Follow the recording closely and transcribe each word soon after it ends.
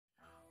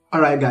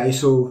Alright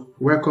guys, so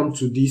welcome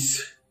to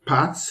this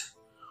part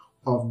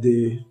of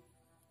the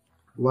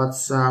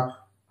WhatsApp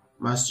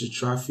Mastery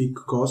Traffic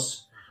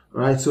course.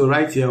 Alright, so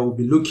right here we'll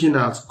be looking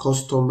at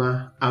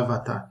customer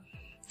avatar.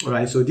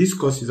 Alright, so this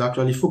course is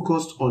actually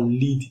focused on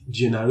lead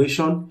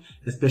generation,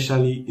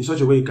 especially in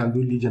such a way you can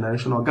do lead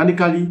generation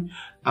organically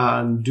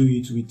and do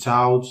it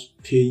without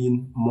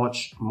paying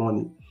much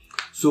money.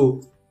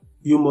 So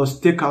you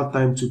must take out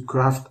time to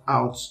craft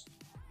out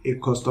a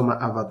customer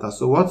avatar.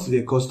 So what's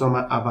the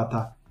customer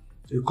avatar?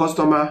 A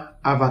customer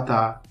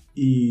avatar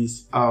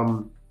is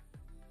an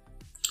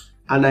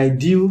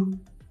ideal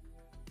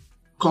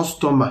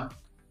customer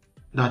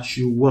that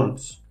you want,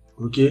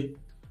 okay?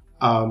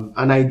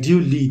 An ideal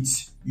lead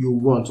you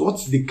want.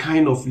 What's the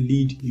kind of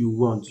lead you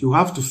want? You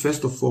have to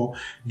first of all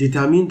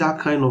determine that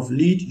kind of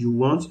lead you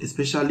want,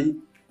 especially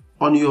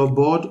on your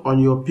board, on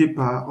your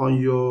paper, on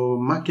your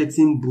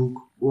marketing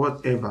book,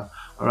 whatever.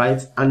 All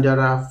right, and there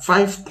are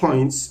 5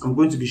 points I'm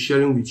going to be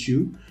sharing with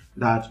you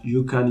that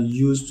you can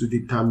use to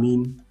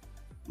determine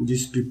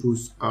these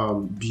people's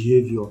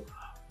behavior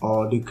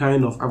or the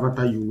kind of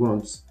avatar you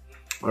want.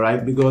 All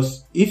right,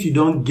 because if you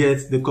don't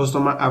get the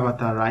customer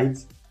avatar right,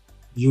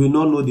 you will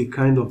not know the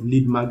kind of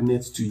lead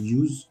magnets to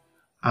use,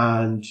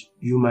 and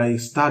you might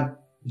start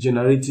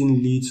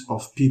generating leads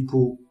of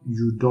people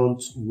you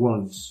don't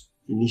want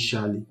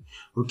initially.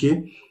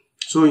 Okay,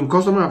 so in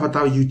customer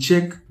avatar you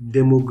check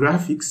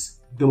demographics.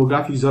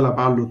 Demographics is all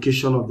about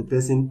location of the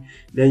person.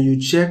 Then you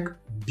check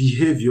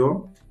behavior,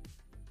 all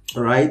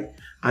right,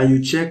 and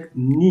you check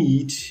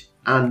need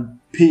and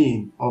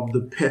pain of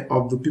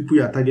the people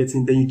you are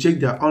targeting. Then you check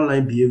their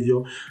online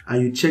behavior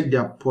and you check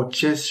their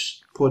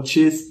purchase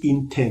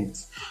intent.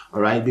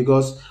 All right,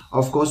 because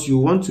of course you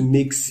want to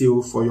make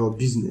sale for your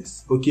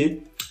business.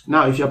 Okay,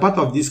 now if you're part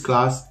of this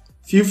class,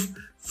 feel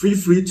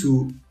free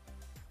to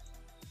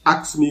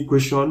ask me a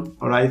question,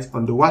 all right,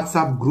 on the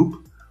WhatsApp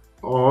group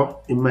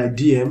or in my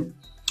DM,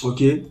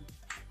 okay,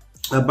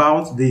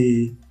 about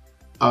the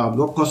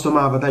what customer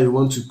avatar you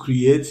want to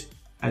create.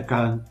 I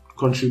can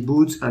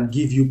contribute and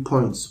give you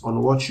points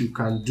on what you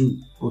can do.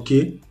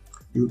 Okay,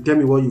 you tell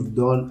me what you've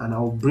done and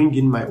I'll bring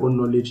in my own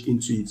knowledge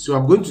into it. So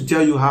I'm going to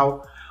tell you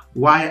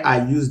why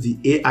I use the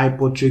AI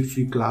portrait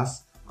free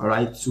class, all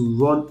right, to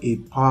run a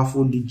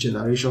powerful lead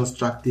generation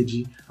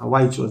strategy and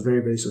why it was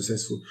very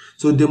successful.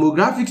 So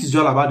demographics is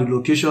all about the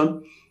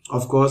location.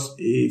 Of course,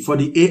 for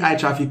the AI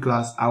traffic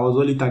class, I was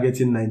only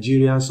targeting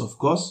Nigerians, of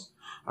course.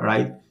 All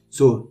right,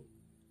 so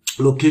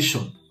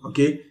location.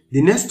 Okay,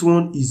 the next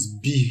one is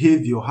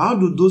behavior. How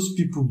do those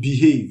people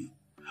behave?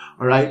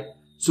 All right,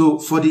 so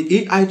for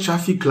the AI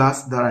traffic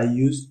class that I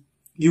used,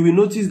 you will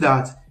notice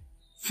that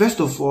first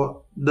of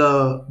all,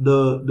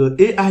 the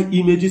AI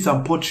images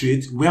and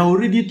portraits were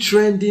already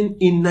trending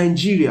in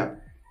Nigeria.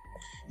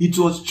 It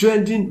was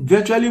trending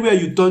virtually where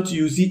you turn to,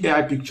 you see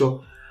AI picture.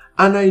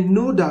 And I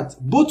know that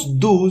both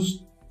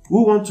those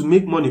who want to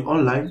make money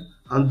online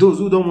and those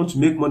who don't want to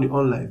make money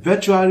online,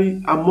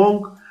 virtually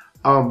among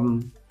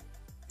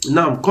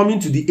now coming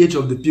to the age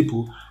of the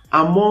people,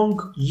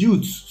 among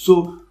youths.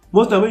 So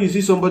most time when you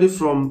see somebody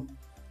from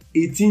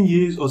 18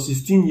 years or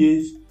 16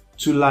 years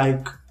to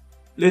like,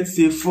 let's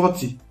say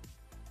 40,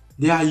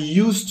 they are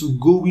used to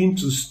going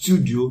to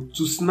studio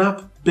to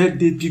snap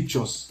birthday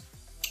pictures.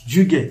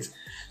 You get?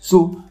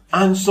 So,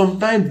 and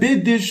sometimes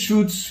birthday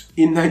shoots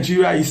in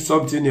Nigeria is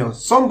something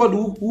else. Somebody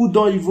who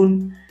don't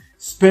even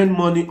spend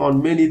money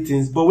on many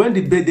things, but when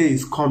the birthday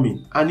is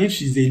coming, and if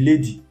she's a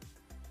lady,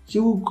 she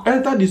will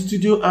enter the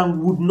studio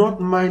and would not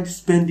mind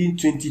spending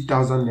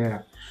 20,000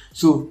 naira.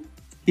 So,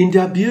 in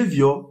their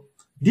behavior,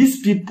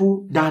 these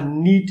people that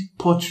need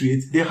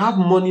portraits, they have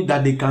money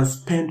that they can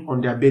spend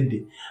on their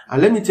birthday.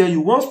 And let me tell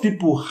you, once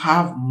people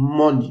have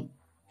money,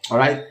 all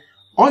right,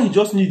 all you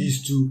just need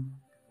is to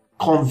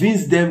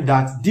convince them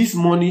that this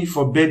money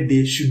for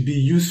birthday should be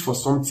used for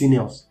something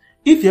else.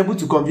 If you're able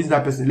to convince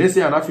that person, let's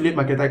say an affiliate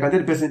marketer, I can tell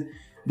the person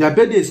their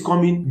birthday is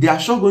coming, they are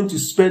sure going to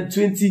spend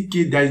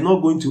 20K that is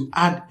not going to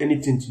add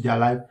anything to their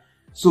life.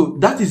 So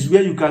that is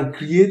where you can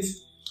create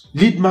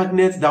lead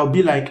magnets that will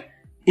be like,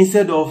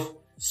 instead of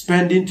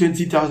spending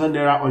 20,000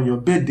 naira on your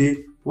birthday,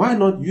 why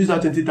not use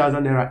that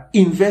 20,000 naira,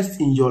 invest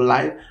in your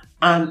life,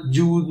 and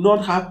you would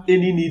not have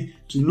any need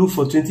to look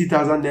for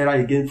 20,000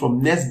 naira again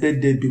from next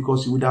birthday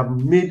because you would have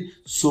made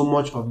so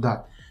much of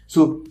that.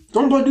 So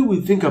somebody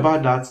will think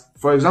about that.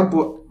 For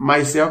example,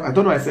 myself, I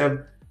told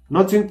myself,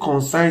 nothing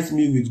concerns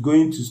me with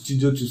going to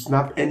studio to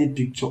snap any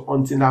picture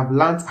until I've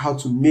learned how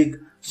to make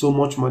so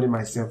much money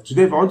myself.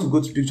 Today, if I want to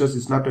go to pictures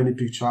to snap any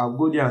picture, I'll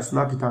go there and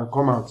snap it and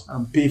come out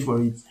and pay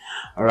for it.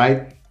 All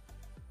right.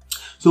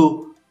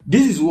 So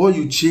this is what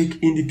you check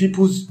in the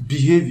people's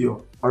behavior.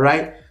 All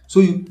right. So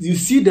you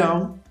sit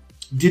down,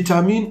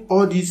 determine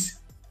all these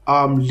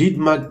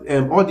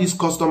all these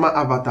customer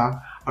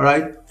avatar. All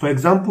right. For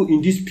example,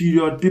 in this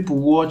period, people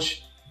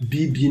watch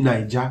BB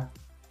Naija.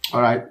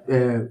 All right,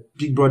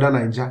 Big Brother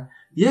Naija.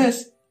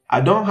 Yes,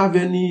 I don't have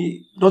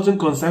nothing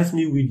concerns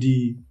me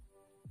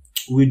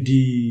with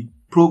the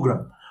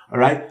program. All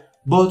right,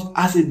 but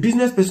as a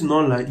business person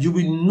online, you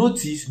will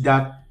notice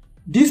that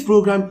this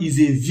program is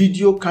a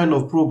video kind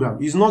of program.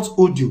 It's not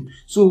audio.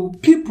 So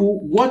people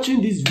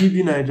watching this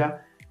VB Naija,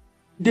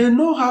 they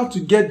know how to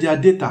get their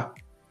data,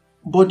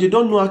 but they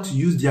don't know how to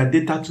use their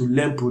data to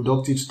learn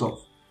productive stuff.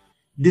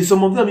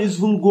 Some of them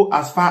even go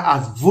as far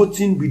as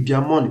voting with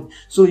their money.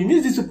 So it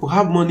means these people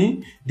have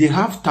money, they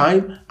have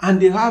time,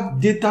 and they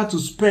have data to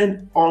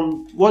spend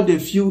on what they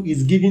feel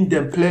is giving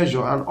them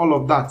pleasure and all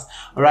of that.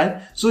 All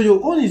right. So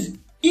your own is,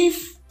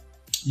 if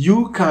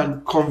you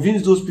can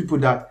convince those people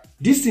that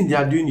this thing they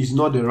are doing is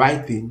not the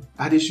right thing,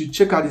 and they should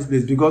check out this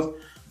place, because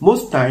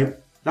most time,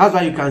 that's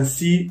why you can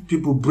see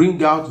people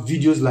bring out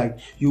videos like,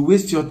 you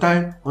waste your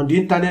time on the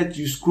internet,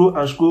 you scroll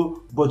and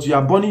scroll, but you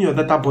are burning your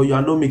data, but you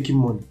are not making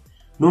money.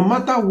 No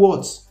matter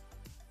what,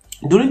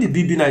 during the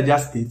BB Naija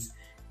state,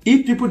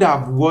 if people that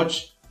have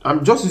watched,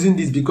 I'm just using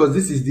this because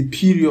this is the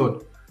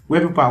period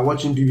where people are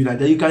watching BB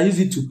Naija, you can use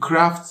it to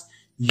craft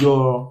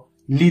your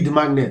lead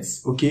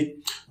magnets, okay?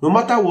 No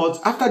matter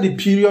what, after the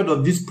period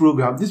of this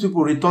program, these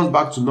people return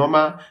back to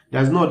normal. They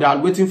are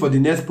waiting for the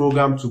next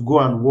program to go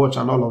and watch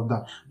and all of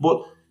that.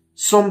 But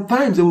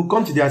sometimes they will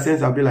come to their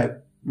sense and be like,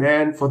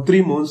 man, for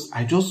 3 months,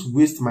 I just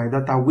waste my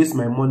data, waste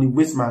my money,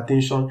 waste my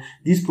attention.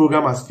 This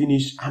program has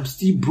finished. I'm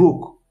still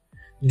broke.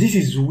 This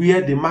is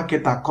where the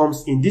marketer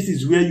comes in. This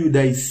is where you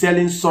that is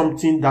selling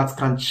something that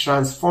can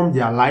transform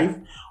their life,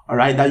 all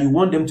right, that you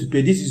want them to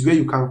pay. This is where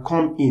you can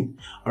come in,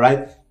 all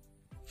right.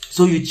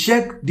 So you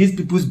check these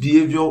people's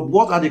behavior.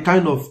 What are the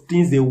kind of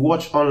things they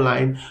watch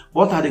online?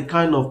 What are the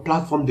kind of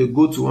platform they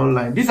go to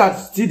online? These are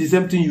still the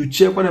same thing you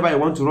check whenever you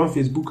want to run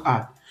Facebook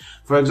ad.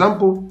 For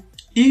example,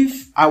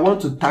 if I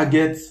want to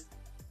target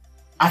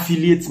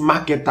affiliate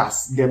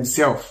marketers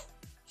themselves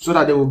so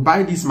that they will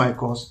buy this my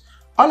course,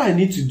 all I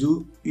need to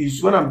do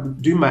is, when I'm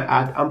doing my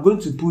ad, I'm going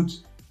to put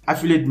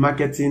affiliate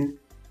marketing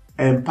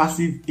and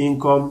passive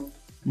income,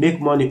 make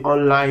money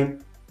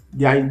online.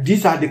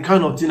 These are the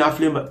kind of thing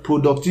affiliate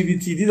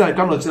productivity. These are the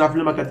kind of thing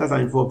affiliate marketers are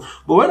involved.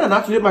 But when an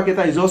affiliate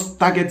marketer is just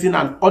targeting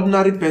an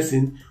ordinary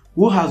person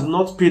who has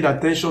not paid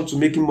attention to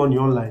making money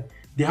online,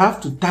 they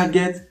have to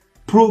target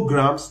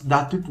programs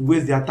that people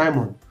waste their time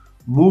on.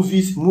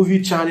 Movies,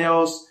 movie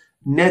channels,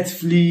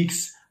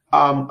 Netflix,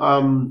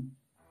 BB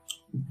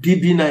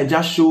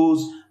Naija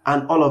shows,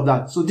 and all of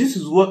that. So this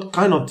is what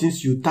kind of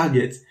things you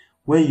target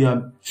when you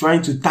are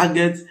trying to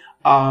target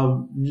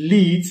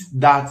leads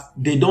that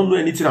they don't know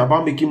anything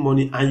about making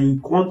money, and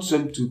you want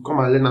them to come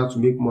and learn how to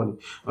make money.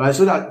 All right,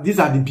 so that these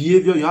are the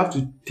behavior. You have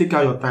to take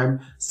out your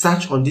time,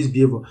 search on this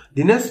behavior.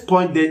 The next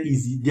point there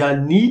is their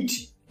need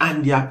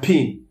and their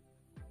pain.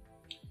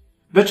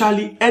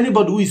 Virtually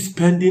anybody who is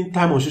spending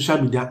time on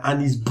social media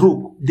and is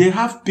broke, they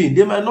have pain.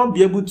 They might not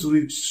be able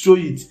to show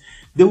it.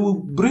 They will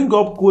bring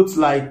up quotes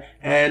like,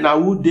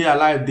 now who they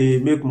alive, they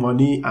make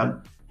money,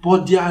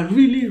 but they are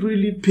really,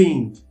 really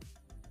pained.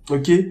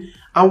 Okay?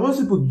 And once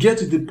people get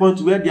to the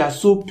point where they are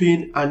so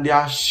pained and they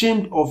are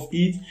ashamed of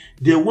it,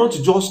 they want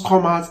to just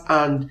come out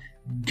and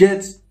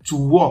get to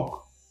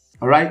work.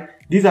 Alright?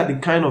 These are the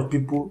kind of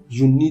people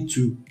you need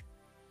to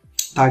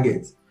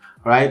target.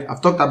 Alright?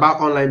 I've talked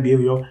about online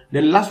behavior.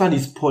 Then the last one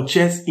is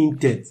purchase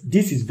intent.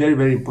 This is very,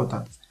 very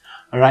important.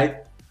 Alright?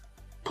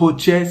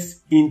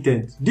 Purchase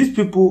intent. These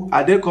people,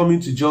 are they coming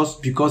to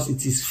just because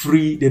it is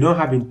free? They don't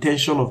have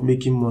intention of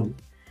making money.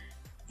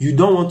 You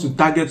don't want to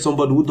target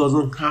somebody who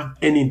doesn't have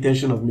any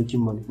intention of making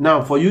money.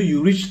 Now, for you,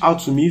 you reached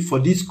out to me for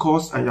this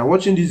course and you're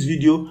watching this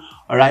video,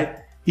 all right,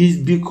 is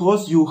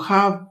because you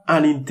have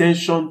an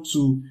intention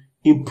to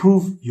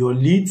improve your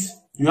leads.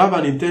 You have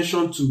an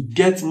intention to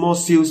get more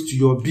sales to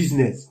your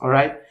business, all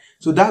right?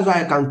 So that's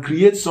why I can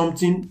create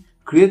something,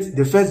 create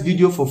the first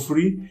video for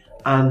free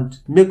and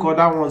make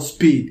other ones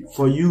paid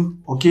for you,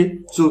 okay?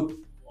 So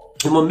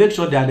you must make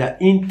sure that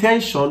the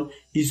intention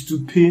is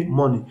to pay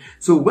money.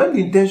 So when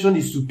the intention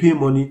is to pay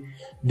money,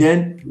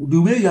 then the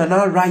way you are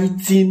now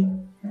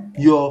writing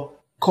your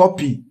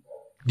copy,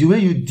 the way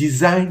you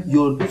design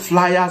your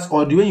flyers,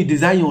 or the way you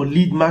design your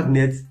lead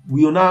magnets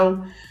will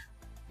now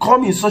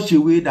come in such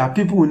a way that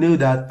people will know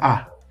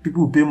that,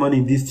 people will pay money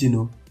in this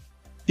thing,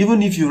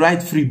 even if you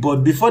write free.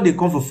 But before they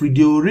come for free,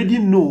 they already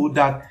know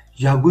that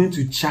you are going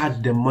to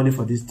charge them money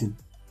for this thing.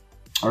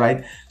 All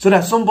right, so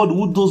that somebody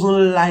who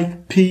doesn't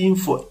like paying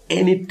for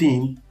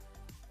anything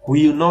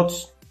will not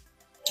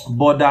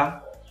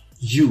bother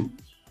you.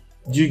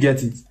 Do you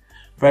get it?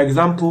 For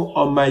example,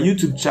 on my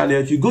YouTube channel,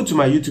 if you go to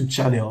my YouTube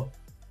channel,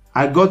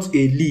 I got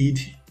a lead.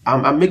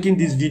 I'm making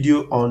this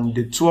video on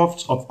the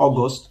 12th of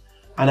August,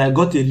 and I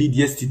got a lead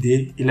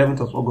yesterday,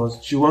 11th of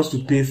August. She wants to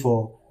pay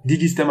for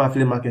digital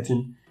affiliate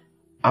marketing.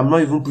 I'm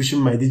not even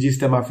pushing my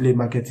digital affiliate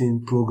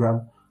marketing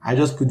program. I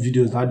just put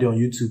videos out there on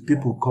YouTube.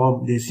 People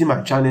come, they see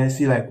my channel,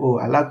 see like, oh,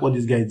 I like what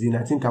this guy is doing.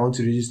 I think I want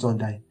to register on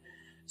that.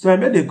 So I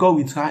made a call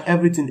with her,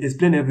 everything,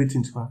 explain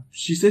everything to her.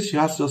 She said she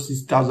has just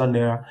 6,000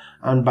 naira,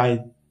 and by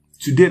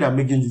today that I'm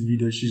making this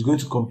video, she's going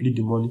to complete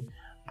the money.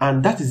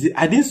 And that is it.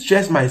 I didn't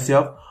stress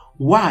myself.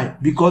 Why?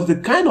 Because the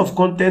kind of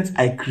content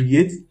I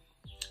create,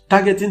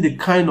 targeting the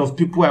kind of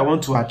people I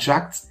want to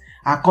attract,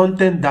 are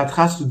content that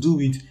has to do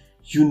with,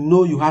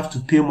 you have to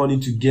pay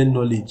money to gain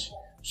knowledge.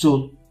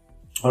 So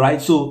All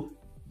right, so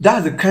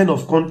that's the kind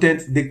of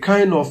content, the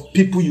kind of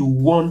people you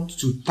want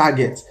to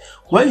target.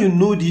 When you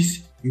know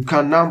this, you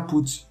can now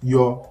put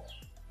your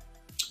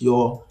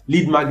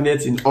lead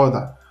magnet in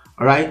order.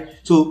 All right,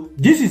 so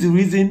this is the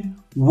reason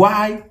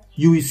why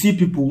you will see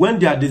people when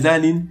they are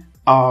designing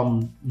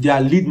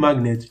their lead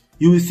magnet,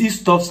 you will see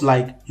stuff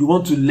like you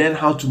want to learn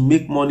how to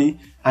make money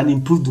and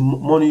improve the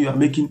money you are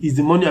making. Is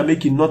the money you are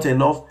making not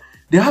enough?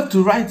 They have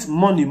to write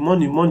money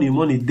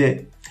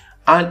there.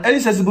 And any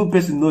sensible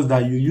person knows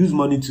that you use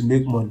money to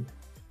make money.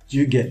 Do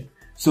you get?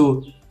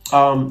 So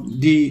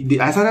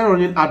I started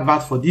running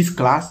adverts for this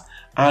class,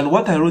 and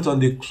what I wrote on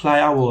the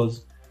flyer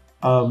was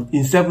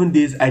in 7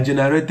 days I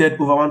generated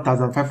over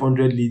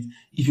 1,500 leads.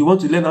 If you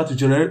want to learn how to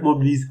generate more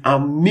leads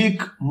and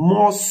make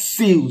more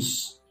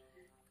sales,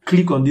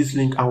 click on this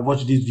link and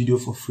watch this video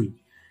for free.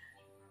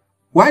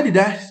 Why did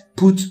I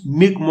put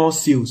make more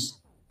sales?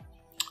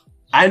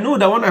 I know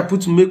that when I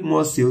put make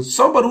more sales,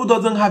 somebody who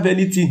doesn't have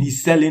anything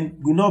he's selling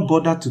will not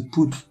bother to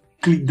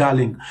click that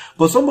link.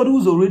 But somebody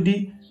who's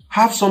already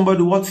have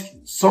somebody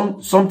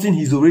something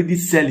he's already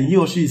selling, he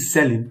or she is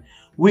selling,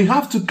 we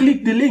have to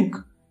click the link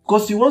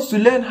because he wants to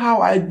learn how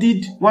I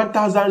did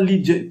 1,000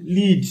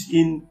 leads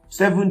in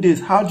 7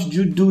 days. How did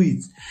you do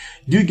it?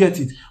 Do you get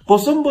it? But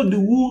somebody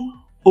who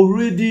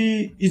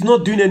already is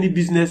not doing any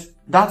business,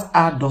 that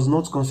ad does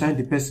not concern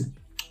the person.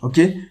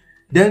 Okay?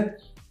 Then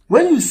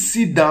when you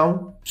sit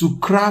down to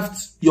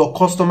craft your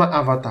customer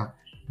avatar,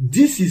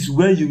 this is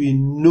when you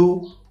will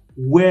know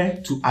where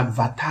to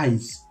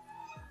advertise.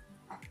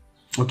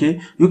 Okay?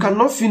 You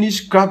cannot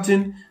finish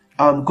crafting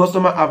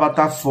customer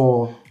avatar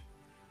for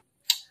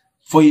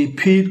a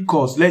paid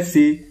course. Let's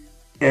say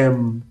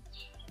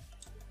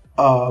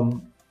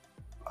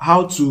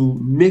how to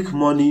make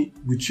money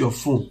with your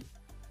phone.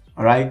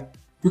 All right?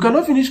 You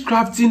cannot finish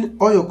crafting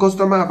all your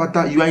customer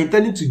avatar. You are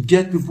intending to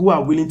get people who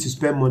are willing to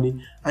spend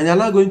money, and you're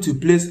not going to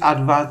place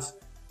adverts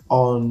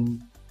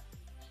on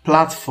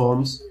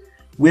platforms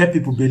where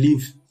people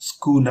believe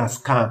school na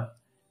scam,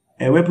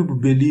 and where people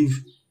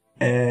believe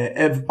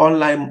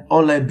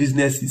online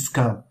business is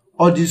scam.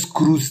 All this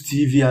cruise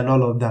TV and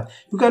all of that.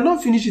 You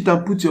cannot finish it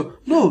and put your...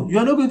 No, you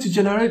are not going to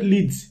generate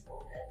leads.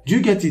 Do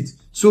you get it?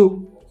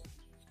 So,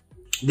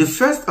 the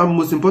first and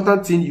most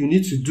important thing you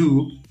need to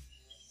do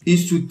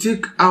is to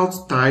take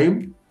out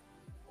time.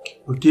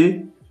 Okay?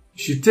 You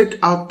should take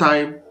out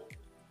time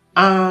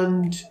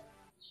and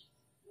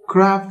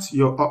craft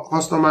your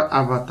customer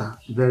avatar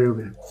very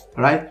well.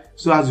 Alright?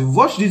 So, as you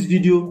watch this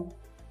video,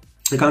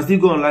 you can still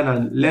go online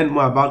and learn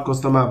more about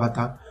customer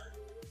avatar.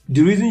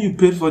 The reason you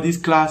paid for this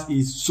class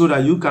is so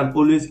that you can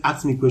always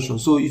ask me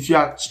questions. So if you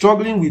are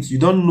struggling with, you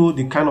don't know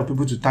the kind of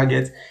people to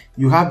target,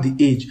 you have the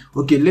age.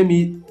 Okay, let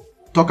me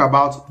talk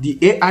about the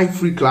AI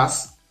free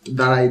class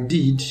that I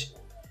did.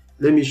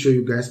 Let me show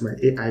you guys my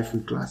AI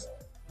free class.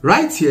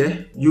 Right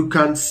here, you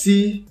can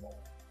see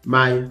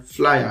my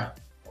flyer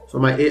for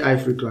my AI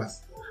free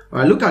class.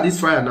 When I look at this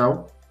flyer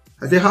now,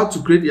 I say how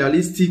to create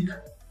realistic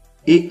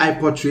AI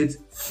portrait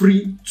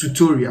free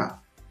tutorial.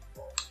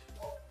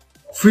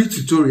 Free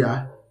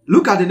tutorial.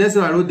 Look at the next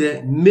one I wrote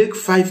there, make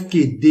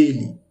 5K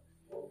daily.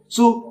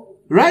 So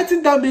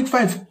writing down make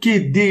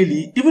 5K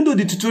daily, even though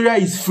the tutorial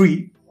is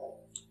free,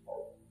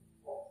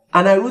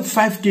 and I wrote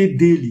 5K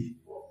daily.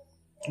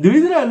 The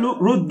reason I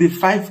wrote the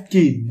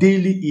 5K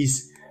daily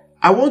is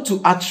I want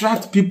to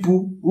attract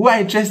people who are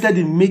interested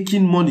in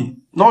making money,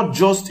 not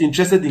just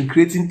interested in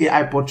creating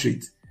AI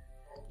portraits.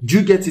 Do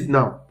you get it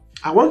now?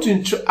 I want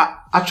to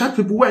attract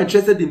people who are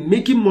interested in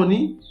making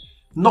money,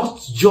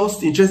 not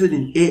just interested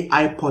in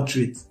AI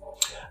portraits.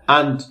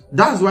 And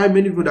that's why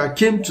many people that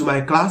came to my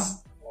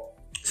class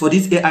for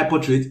this AI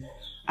portrait,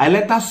 I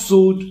later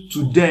sold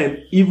to them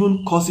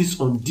even courses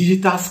on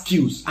digital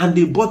skills, and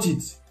they bought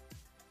it.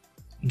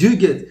 Do you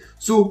get?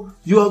 So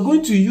you are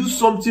going to use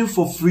something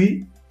for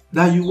free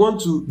that you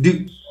want to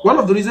do. One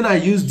of the reasons I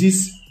use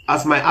this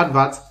as my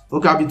advert,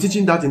 okay, I'll be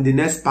teaching that in the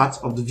next part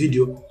of the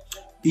video,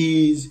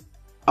 is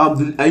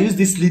I use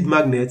this lead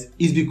magnet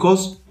is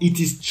because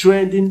it is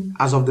trending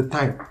as of the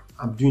time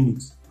I'm doing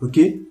it.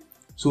 Okay?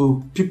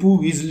 So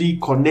people easily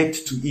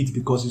connect to it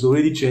because it's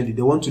already trendy.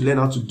 They want to learn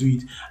how to do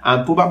it.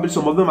 And probably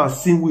some of them are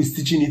seeing who is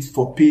teaching it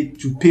for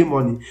to pay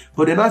money.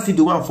 But they not see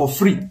the one for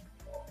free.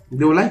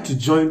 They would like to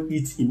join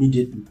it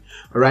immediately.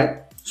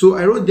 Alright. So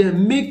I wrote there,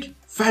 make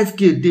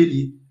 5K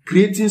daily,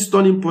 creating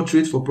stunning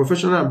portraits for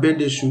professional and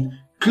birthday shoot.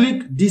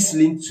 Click this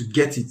link to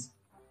get it.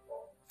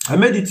 I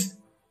made it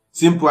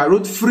simple. I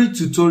wrote free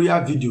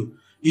tutorial video.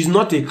 It's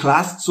not a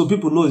class, so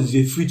people know it's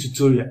a free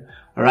tutorial.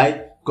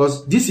 Alright.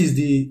 Because this is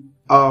the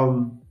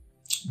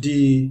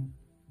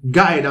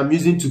guide I'm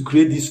using to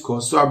create this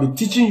course. So I'll be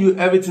teaching you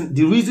everything.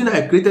 The reason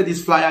I created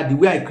this flyer, the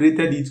way I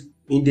created it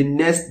in the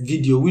next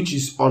video, which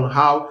is on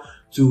how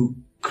to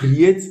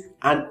create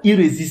an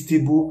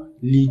irresistible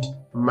lead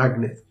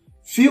magnet.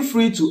 Feel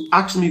free to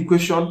ask me a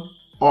question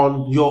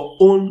on your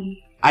own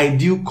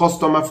ideal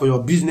customer for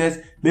your business.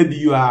 Maybe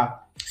you are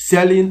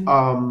selling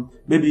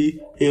maybe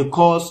a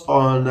course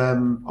on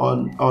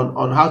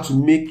how to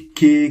make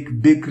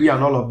cake, bakery,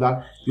 and all of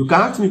that, you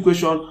can ask me a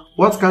question: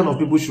 what kind of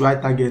people should I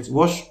target?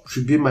 What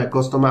should be my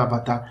customer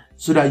avatar?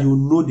 So that you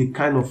know the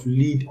kind of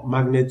lead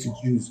magnet to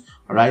use.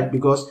 All right,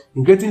 because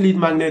in creating lead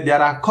magnet,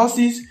 there are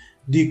courses,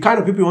 the kind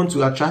of people you want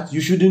to attract.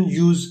 You shouldn't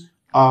use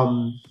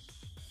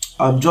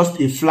just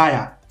a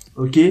flyer.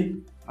 Okay,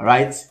 all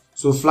right.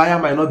 So flyer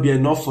might not be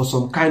enough for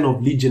some kind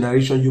of lead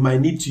generation. You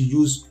might need to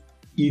use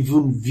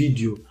even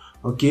video.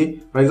 Okay,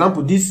 for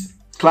example, this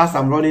class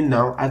I'm running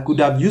now, I could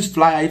have used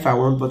flyer if I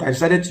want, but I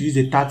decided to use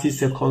a 30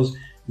 seconds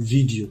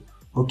video.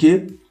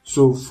 Okay,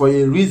 so for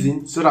a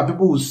reason, so that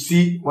people will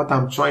see what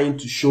I'm trying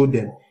to show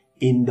them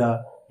in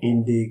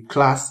the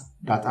class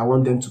that I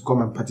want them to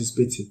come and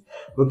participate in.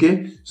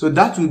 Okay, so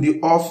that will be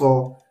all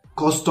for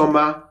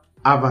customer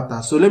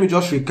avatar. So let me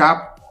just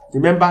recap.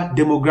 Remember,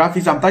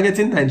 demographics, I'm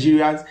targeting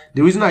Nigerians.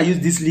 The reason I use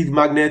this lead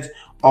magnet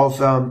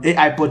of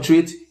AI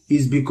portrait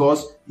is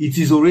because it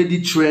is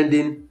already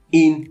trending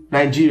in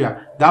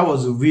Nigeria. That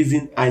was the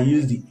reason I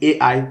used the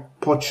AI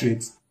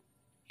portrait,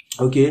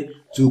 okay,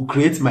 to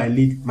create my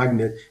lead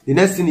magnet. The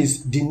next thing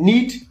is the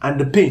need and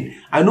the pain.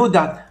 I know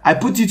that I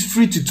put it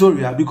free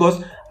tutorial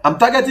because I'm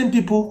targeting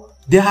people.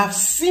 They have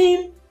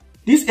seen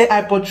this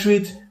AI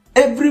portrait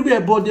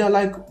everywhere, but they are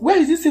like, where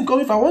is this thing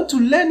coming from? I want to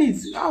learn it.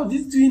 How is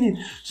this doing it?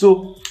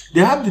 So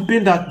they have the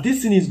pain that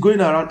this thing is going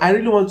around. I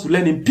really want to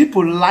learn it.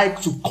 People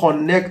like to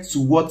connect to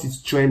what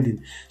is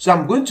trending. So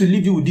I'm going to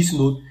leave you with this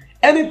note.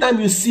 Anytime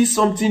you see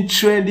something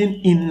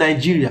trending in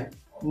Nigeria,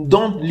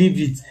 don't leave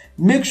it.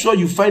 Make sure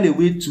you find a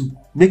way to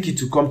make it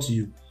to come to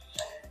you.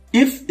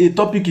 If a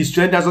topic is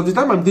trending, as of the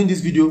time I'm doing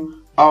this video,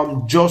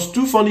 Just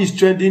Too Funny is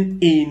trending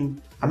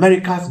in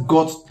America's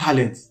Got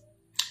Talent.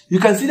 You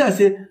can see that and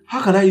say,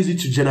 how can I use it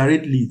to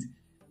generate lead?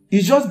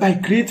 It's just by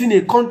creating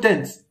a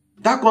content.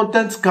 That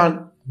content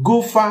can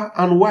go far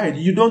and wide.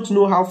 You don't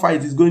know how far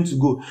it is going to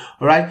go.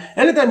 All right.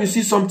 Anytime you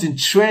see something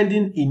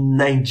trending in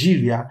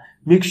Nigeria,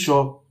 make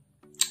sure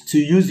to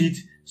use it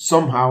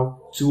somehow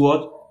to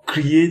what?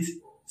 Create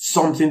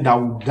something that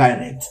will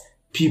direct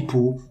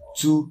people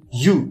to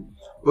you.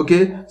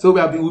 Okay. So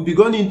we'll be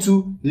going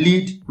into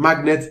lead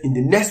magnets in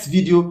the next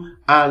video.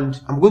 And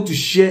I'm going to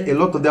share a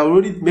lot of, there are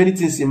already many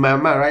things in my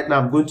mind right now.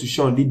 I'm going to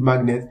show on lead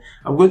magnet.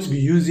 I'm going to be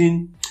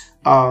using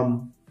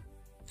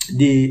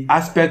the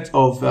aspect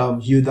of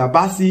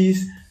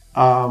𝐂𝐻𝐵𝐶's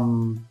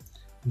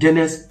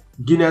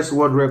Guinness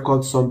World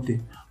Record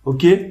something.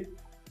 Okay,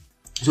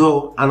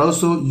 so and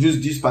also use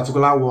this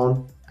particular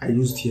one I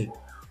used here.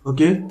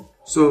 Okay,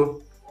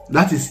 so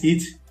that is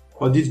it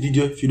for this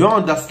video. If you don't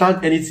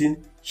understand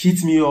anything,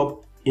 hit me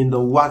up in the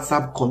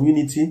WhatsApp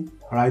community,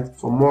 all right,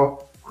 for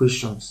more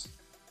questions.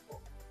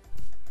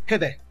 Hey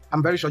there,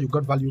 I'm very sure you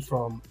got value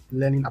from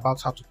learning about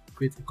how to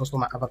create a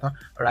customer avatar,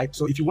 right?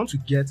 So if you want to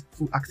get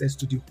full access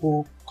to the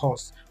whole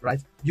course,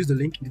 right, use the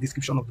link in the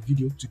description of the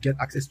video to get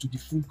access to the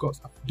full course.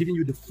 I've given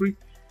you the free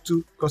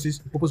 2 courses,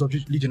 the purpose of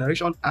lead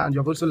generation, and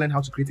you've also learned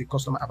how to create a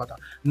customer avatar.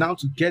 Now,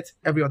 to get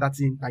every other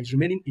thing that is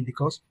remaining in the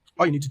course,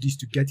 all you need to do is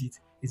to get it.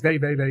 It's very,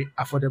 very, very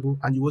affordable,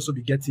 and you also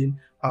be getting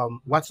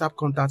WhatsApp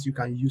contacts you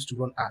can use to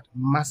run ad.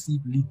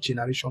 Massive lead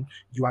generation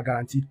you are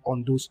guaranteed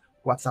on those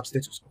WhatsApp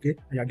status, okay?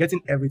 And you're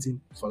getting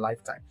everything for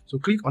lifetime. So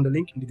click on the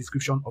link in the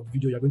description of the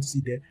video. You're going to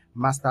see the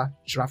master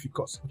traffic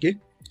course, okay?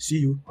 See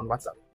you on WhatsApp.